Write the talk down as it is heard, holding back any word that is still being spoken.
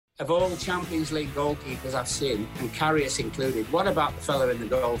of all Champions League goalkeepers I've seen, and Karius included, what about the fella in the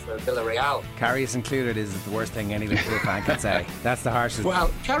goal for Villarreal? Karius included is the worst thing any Liverpool fan can say. That's the harshest.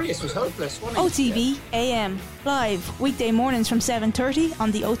 Well, Karius was hopeless, wasn't he? OTB AM, live, weekday mornings from 7:30 on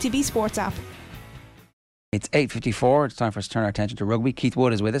the OTB Sports app. It's 8:54. It's time for us to turn our attention to rugby. Keith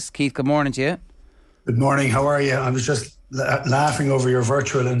Wood is with us. Keith, good morning to you. Good morning. How are you? I was just laughing over your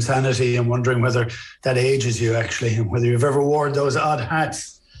virtual insanity and wondering whether that ages you, actually, and whether you've ever worn those odd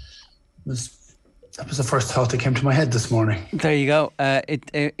hats. That was the first thought that came to my head this morning. There you go.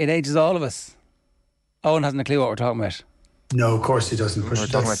 It ages all of us. Owen hasn't a clue what we're talking about. No, of course he doesn't. We're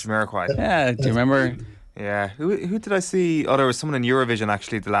talking about Jamiroquai. Yeah, do you remember? Yeah. Who did I see? Oh, there was someone in Eurovision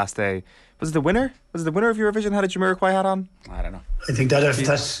actually the last day. Was it the winner? Was it the winner of Eurovision had a Jamiroquai hat on? I don't know. I think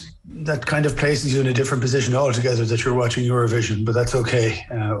that kind of places you in a different position altogether, that you're watching Eurovision, but that's okay,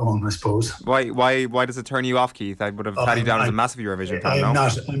 Owen, I suppose. Why does it turn you off, Keith? I would have had you down as a massive Eurovision fan.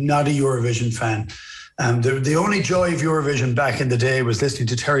 I'm not a Eurovision fan. The only joy of Eurovision back in the day was listening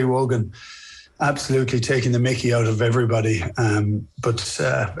to Terry Wogan absolutely taking the mickey out of everybody. But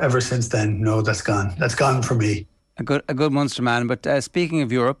ever since then, no, that's gone. That's gone for me. A good Munster man. But speaking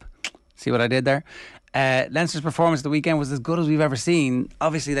of Europe, see what I did there? Leinster's performance at the weekend was as good as we've ever seen.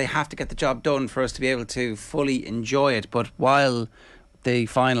 Obviously, they have to get the job done for us to be able to fully enjoy it. But while the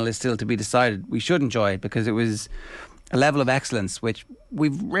final is still to be decided, we should enjoy it because it was a level of excellence which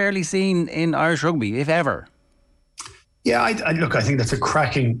we've rarely seen in Irish rugby, if ever. Yeah, I think that's a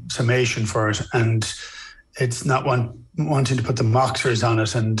cracking summation for it, and it's not wanting to put the mockers on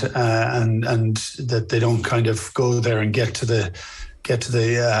it, and that they don't kind of go there and get to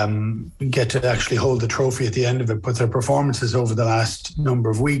actually hold the trophy at the end of it. But their performances over the last number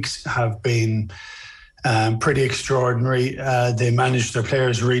of weeks have been pretty extraordinary. They manage their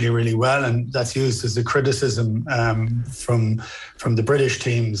players really, really well, and that's used as a criticism from the British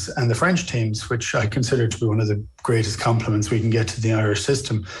teams and the French teams, which I consider to be one of the greatest compliments we can get to the Irish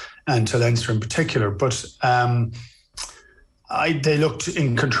system and to Leinster in particular. But they looked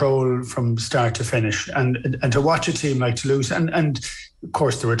in control from start to finish, and to watch a team like Toulouse, and of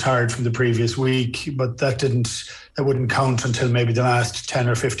course they were tired from the previous week, but that wouldn't count until maybe the last 10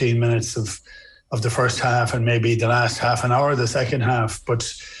 or 15 minutes of the first half, and maybe the last half an hour of the second half. But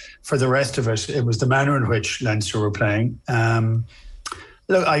for the rest of it, it was the manner in which Leinster were playing.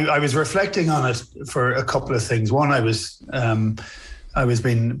 Look, I was reflecting on it for a couple of things. One, I was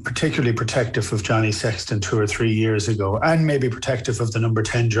being particularly protective of Johnny Sexton 2 or 3 years ago, and maybe protective of the number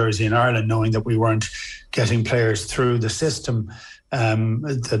 10 jersey in Ireland, knowing that we weren't getting players through the system,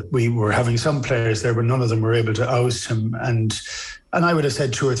 that we were having some players there, but none of them were able to oust him. And I would have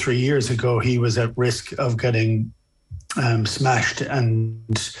said 2 or 3 years ago he was at risk of getting smashed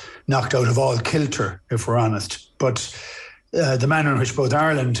and knocked out of all kilter, if we're honest. But the manner in which both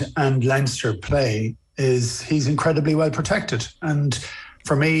Ireland and Leinster play is he's incredibly well protected. And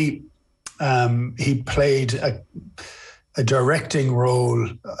for me, he played a directing role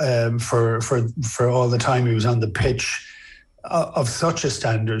for all the time he was on the pitch of such a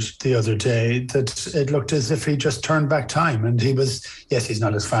standard the other day that it looked as if he just turned back time. And he's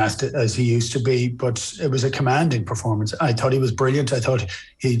not as fast as he used to be, but it was a commanding performance. I thought he was brilliant. I thought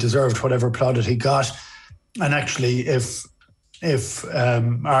he deserved whatever plaudit he got. And actually, if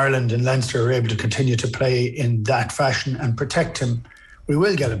Ireland and Leinster are able to continue to play in that fashion and protect him, we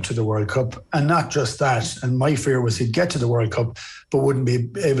will get him to the World Cup. And not just that. And my fear was he'd get to the World Cup, but wouldn't be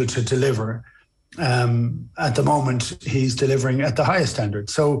able to deliver. At the moment, he's delivering at the highest standard.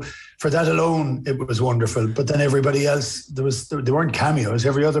 So for that alone, it was wonderful. But then everybody else, they weren't cameos.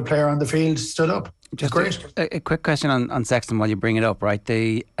 Every other player on the field stood up. Just great. A quick question on Sexton while you bring it up, right?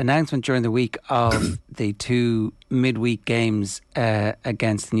 The announcement during the week of the 2 midweek games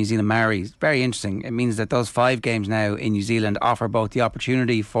against the New Zealand Maoris, very interesting. It means that those 5 games now in New Zealand offer both the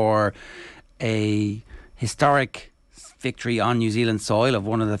opportunity for a historic victory on New Zealand soil of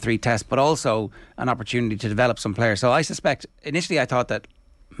one of the 3 tests, but also an opportunity to develop some players. So I suspect, initially I thought that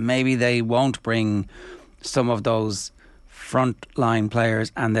maybe they won't bring some of those front-line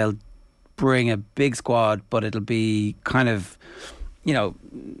players and they'll bring a big squad, but it'll be kind of,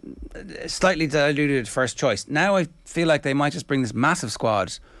 slightly diluted first choice. Now I feel like they might just bring this massive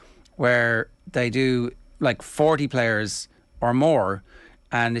squad where they do like 40 players or more,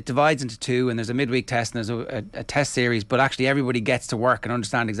 and it divides into 2, and there's a midweek test and there's a test series, but actually everybody gets to work and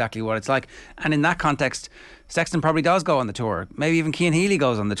understand exactly what it's like. And in that context, Sexton probably does go on the tour. Maybe even Cian Healy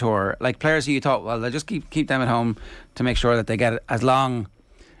goes on the tour. Like players who you thought, well, they'll just keep them at home to make sure that they get as long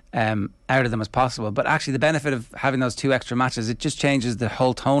out of them as possible. But actually the benefit of having those 2 extra matches, it just changes the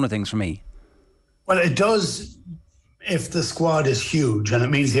whole tone of things for me. Well, it does if the squad is huge, and it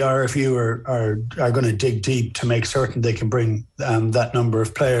means the RFU are going to dig deep to make certain they can bring that number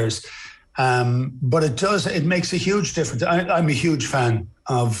of players. But it makes a huge difference. I'm a huge fan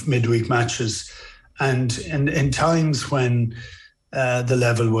of midweek matches, and in times when the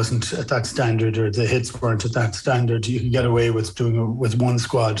level wasn't at that standard or the hits weren't at that standard, you could get away with doing it with one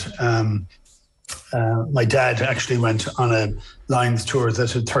squad. My dad actually went on a Lions tour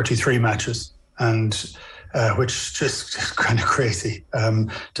that had 33 matches, and which just kind of crazy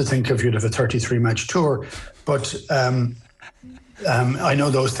to think of. You'd have a 33 match tour, but I know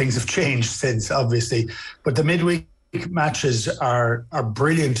those things have changed since, obviously. But the midweek matches are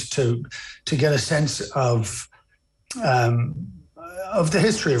brilliant to get a sense of the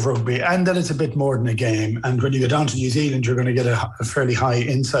history of rugby, and that it's a bit more than a game. And when you go down to New Zealand, you're going to get a fairly high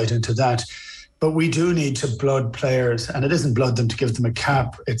insight into that. But we do need to blood players, and it isn't blood them to give them a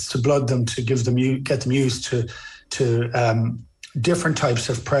cap. It's to blood them to get them used to different types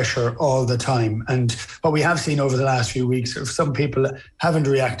of pressure all the time. And what we have seen over the last few weeks, some people haven't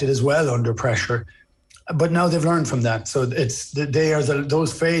reacted as well under pressure, but now they've learned from that. So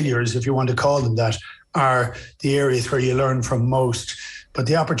those failures, if you want to call them that, are the areas where you learn from most. But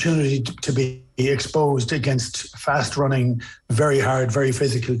the opportunity to be exposed against fast-running, very hard, very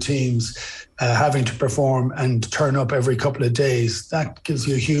physical teams, having to perform and turn up every couple of days, that gives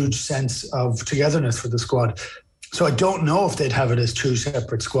you a huge sense of togetherness for the squad. So I don't know if they'd have it as two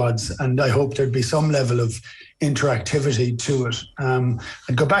separate squads, and I hope there'd be some level of interactivity to it.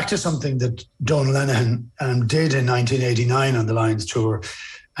 I'd go back to something that Donal Lenihan did in 1989 on the Lions tour,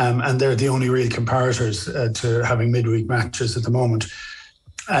 and they're the only real comparators to having midweek matches at the moment.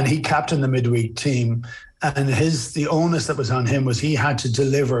 And he captained the midweek team, and the onus that was on him was he had to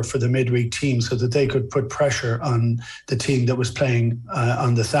deliver for the midweek team so that they could put pressure on the team that was playing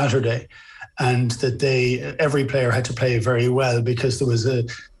on the Saturday, and that every player had to play very well, because there was a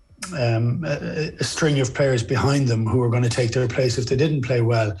string of players behind them who were going to take their place if they didn't play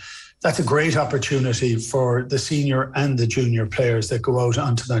well. That's a great opportunity for the senior and the junior players that go out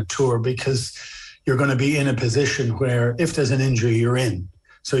onto that tour, because you're going to be in a position where if there's an injury, you're in.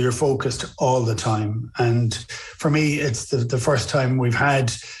 So you're focused all the time. And for me, it's the first time we've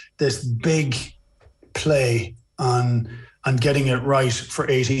had this big play on getting it right for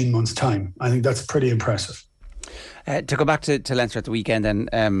 18 months' time. I think that's pretty impressive. To go back to Leinster at the weekend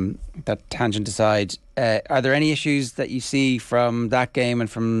and that tangent aside, are there any issues that you see from that game and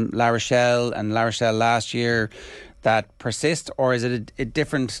from La Rochelle last year that persist, or is it a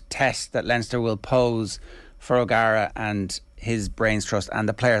different test that Leinster will pose for O'Gara and his brains trust and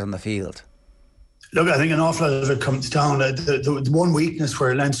the players on the field? Look, I think an awful lot of it comes down. The one weakness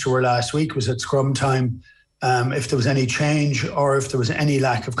where Leinster were last week was at scrum time. If there was any change or if there was any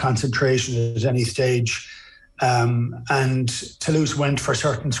lack of concentration at any stage. And Toulouse went for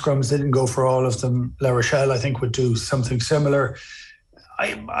certain scrums. They didn't go for all of them. La Rochelle, I think, would do something similar.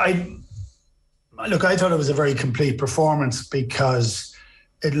 I thought it was a very complete performance, because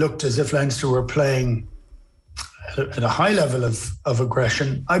it looked as if Leinster were playing at a high level of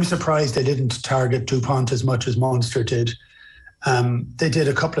aggression. I'm surprised they didn't target DuPont as much as Munster did. They did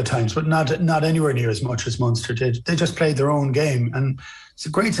a couple of times, but not anywhere near as much as Munster did. They just played their own game, and it's a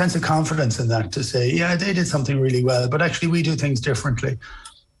great sense of confidence in that, to say, yeah, they did something really well, but actually we do things differently.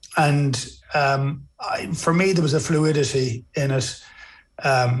 And for me, there was a fluidity in it.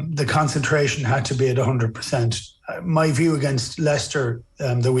 The concentration had to be at 100%. My view against Leicester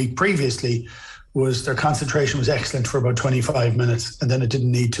the week previously was their concentration was excellent for about 25 minutes, and then it didn't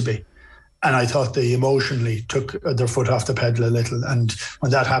need to be. And I thought they emotionally took their foot off the pedal a little. And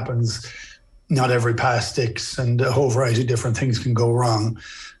when that happens, not every pass sticks, and a whole variety of different things can go wrong.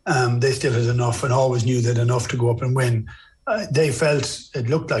 They still had enough, and always knew they had enough to go up and win. It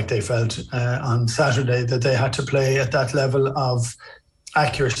looked like they felt on Saturday that they had to play at that level of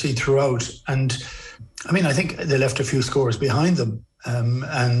accuracy throughout. And I mean, I think they left a few scores behind them.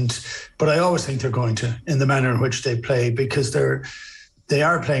 But I always think they're going to, in the manner in which they play, because they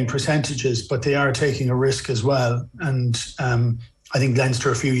are playing percentages, but they are taking a risk as well. And I think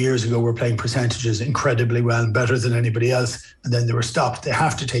Leinster a few years ago were playing percentages incredibly well and better than anybody else. And then they were stopped. They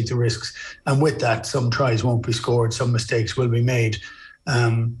have to take the risks. And with that, some tries won't be scored. Some mistakes will be made.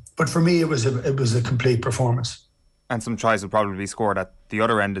 But for me, it was a complete performance. And some tries will probably be scored at the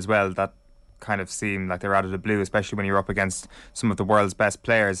other end as well, that kind of seem like they're out of the blue, especially when you're up against some of the world's best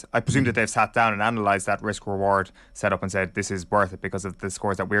players. I presume that they've sat down and analysed that risk-reward setup and said, this is worth it because of the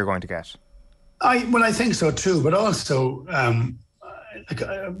scores that we're going to get. I think so too, but also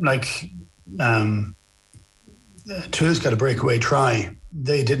Toulouse got a breakaway try.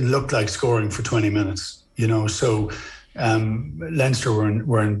 They didn't look like scoring for 20 minutes. So Leinster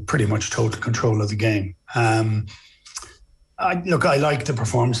were in pretty much total control of the game. I like the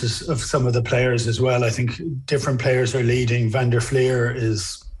performances of some of the players as well. I think different players are leading. Van der Fleer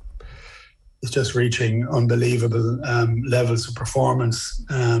is just reaching unbelievable levels of performance.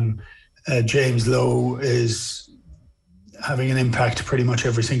 James Lowe is having an impact pretty much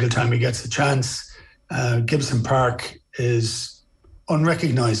every single time he gets a chance. Gibson Park is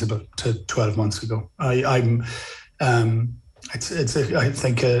unrecognisable to 12 months ago. It's I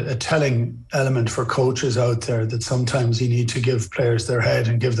think a telling element for coaches out there that sometimes you need to give players their head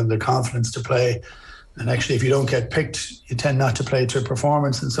and give them the confidence to play. And actually, if you don't get picked, you tend not to play to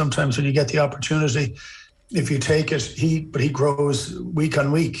performance. And sometimes when you get the opportunity, if you take it, he grows week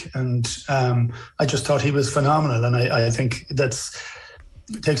on week. And I just thought he was phenomenal. And I think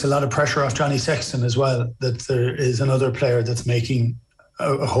it takes a lot of pressure off Johnny Sexton as well, that there is another player that's making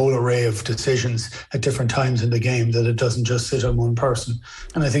a whole array of decisions at different times in the game, that it doesn't just sit on one person.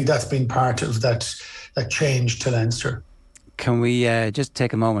 And I think that's been part of that change to Leinster. Can we just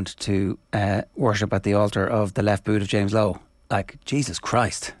take a moment to worship at the altar of the left boot of James Lowe? Like, Jesus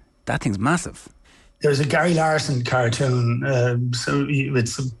Christ, that thing's massive. There's a Gary Larson cartoon, so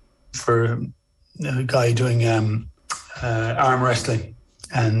it's for a guy doing arm wrestling,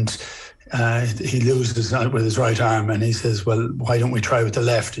 and he loses with his right arm, and he says, well, why don't we try with the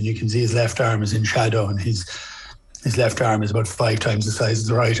left? And you can see his left arm is in shadow, and his left arm is about 5 times the size of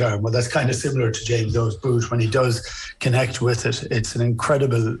the right arm. Well, that's kind of similar to James Lowe's boot. When he does connect with it, it's an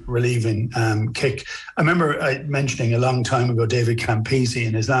incredible relieving kick. I remember mentioning a long time ago David Campese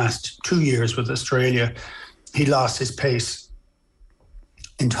in his last 2 years with Australia. He lost his pace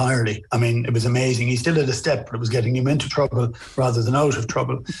entirely. I mean, it was amazing. He still had a step, but it was getting him into trouble rather than out of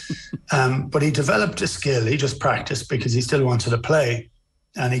trouble. But he developed a skill. He just practiced because he still wanted to play.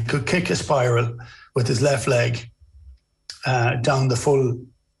 And he could kick a spiral with his left leg down the full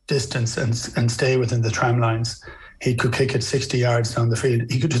distance and stay within the tram lines. He could kick it 60 yards down the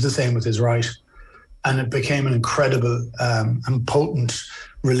field. He could do the same with his right. And it became an incredible and potent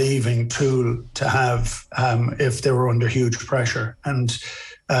relieving tool to have if they were under huge pressure. And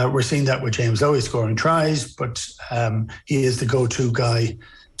we're seeing that with James Lowe. He's scoring tries, but he is the go-to guy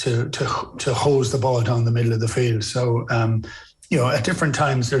to hose the ball down the middle of the field. So, at different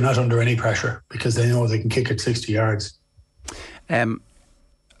times, they're not under any pressure because they know they can kick it 60 yards. The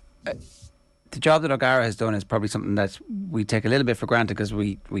job that O'Gara has done is probably something that we take a little bit for granted because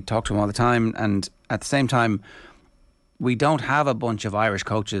we talk to him all the time, and at the same time we don't have a bunch of Irish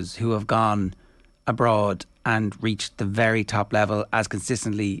coaches who have gone abroad and reached the very top level as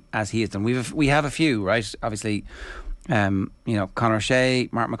consistently as he has done. We have a few, right? Obviously, Conor O'Shea,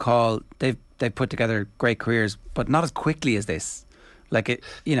 Mark McCall, they've put together great careers, but not as quickly as this. Like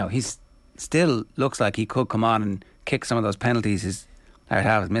he's still looks like he could come on and kick some of those penalties his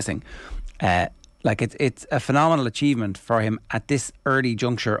half is missing. It's a phenomenal achievement for him at this early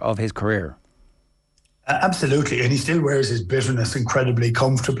juncture of his career. Absolutely, and he still wears his bitterness incredibly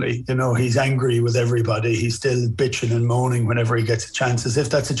comfortably. He's angry with everybody. He's still bitching and moaning whenever he gets a chance, as if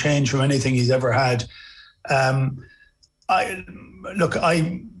that's a change from anything he's ever had. I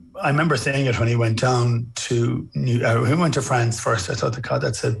remember saying it when he went down to he went to France first. I thought, God,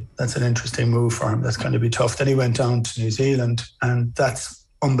 that's an interesting move for him. That's going to be tough. Then he went down to New Zealand, and that's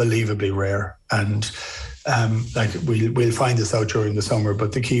unbelievably rare. And we'll find this out during the summer,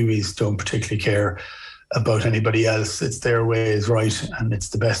 but the Kiwis don't particularly care about anybody else. It's their way is right, and it's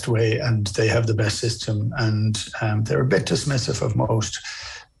the best way, and they have the best system, and they're a bit dismissive of most.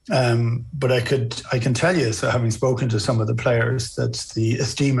 But I can tell you, so having spoken to some of the players, that the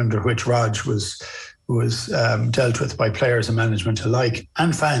esteem under which Rog was dealt with by players and management alike,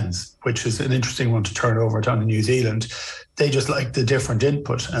 and fans, which is an interesting one to turn over down in New Zealand. They just liked the different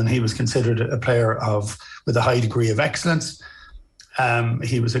input, and he was considered a player with a high degree of excellence.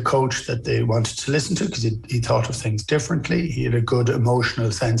 He was a coach that they wanted to listen to because he thought of things differently. He had a good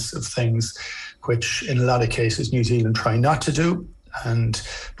emotional sense of things, which in a lot of cases New Zealand try not to do.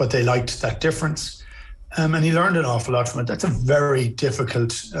 But they liked that difference. And he learned an awful lot from it. That's a very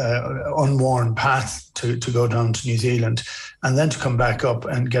difficult, unworn path to go down to New Zealand and then to come back up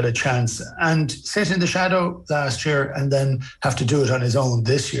and get a chance and sit in the shadow last year and then have to do it on his own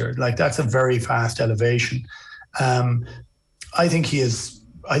this year. That's a very fast elevation. I think he's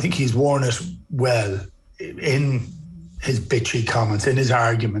worn it well in his bitchy comments, in his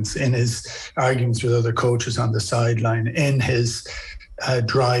arguments with other coaches on the sideline, in his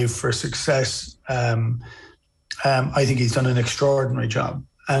drive for success. I think he's done an extraordinary job.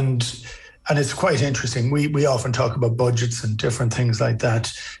 And and it's quite interesting. We often talk about budgets and different things like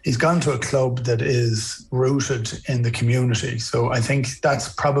that. He's gone to a club that is rooted in the community. So I think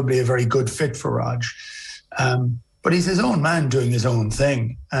that's probably a very good fit for Raj. But he's his own man doing his own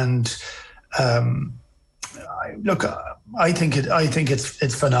thing. And I think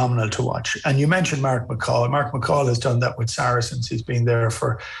it's phenomenal to watch. And you mentioned Mark McCall. Mark McCall has done that with Saracens. He's been there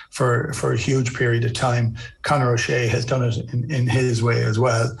for a huge period of time. Conor O'Shea has done it in his way as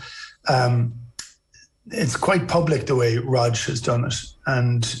well. It's quite public the way Raj has done it.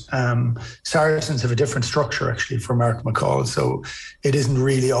 And Saracens have a different structure actually for Mark McCall. So it isn't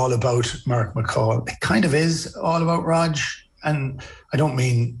really all about Mark McCall. It kind of is all about Raj. And I don't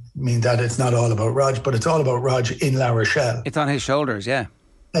mean that it's not all about Raj, but it's all about Raj in La Rochelle. It's on his shoulders, yeah.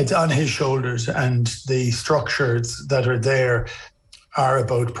 It's on his shoulders, and the structures that are there are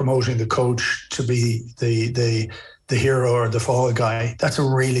about promoting the coach to be the hero or the fall guy. That's a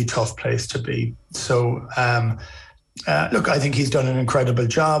really tough place to be. So, look, I think he's done an incredible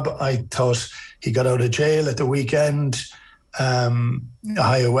job. I thought he got out of jail at the weekend.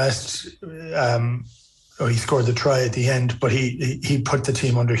 Ohio West, he scored the try at the end, but he put the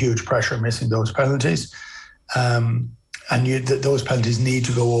team under huge pressure, missing those penalties. And those penalties need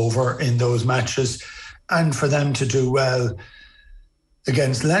to go over in those matches. And for them to do well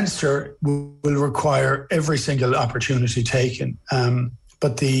against Leinster will require every single opportunity taken. And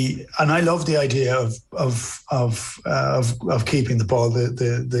I love the idea of keeping the ball, that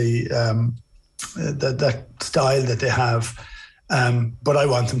style that they have. But I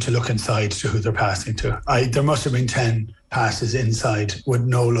want them to look inside to who they're passing to. There must have been 10 passes inside with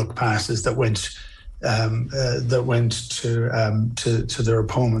no look passes that went to their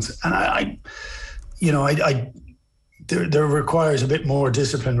opponents. And there requires a bit more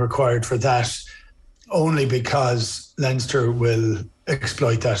discipline required for that, only because Leinster will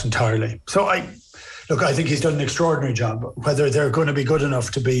exploit that entirely. So I think he's done an extraordinary job. Whether they're going to be good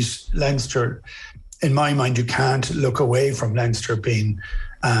enough to beat Leinster, in my mind, you can't look away from Leinster being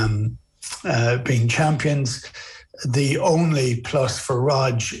champions. The only plus for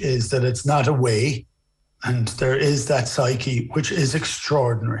Raj is that it's not away, and there is that psyche, which is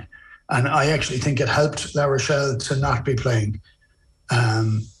extraordinary. And I actually think it helped La Rochelle to not be playing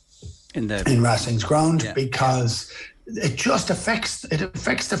in Racing's ground, because it just affects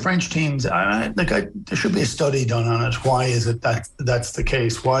the French teams. There should be a study done on it. Why is it that's the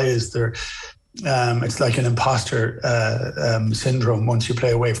case? Why is there? It's like an imposter syndrome. Once you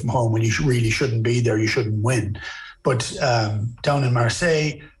play away from home, when you really shouldn't be there, you shouldn't win. But down in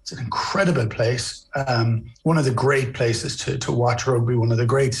Marseille, it's an incredible place. One of the great places to watch rugby, one of the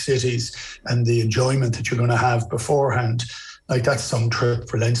great cities, and the enjoyment that you're going to have beforehand. Like, that's some trip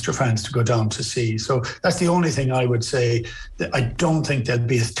for Leinster fans to go down to see. So that's the only thing I would say. That I don't think they'll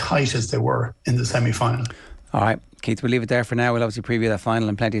be as tight as they were in the semi-final. All right, Keith, we'll leave it there for now. We'll obviously preview that final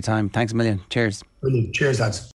in plenty of time. Thanks a million. Cheers. Brilliant. Cheers, lads.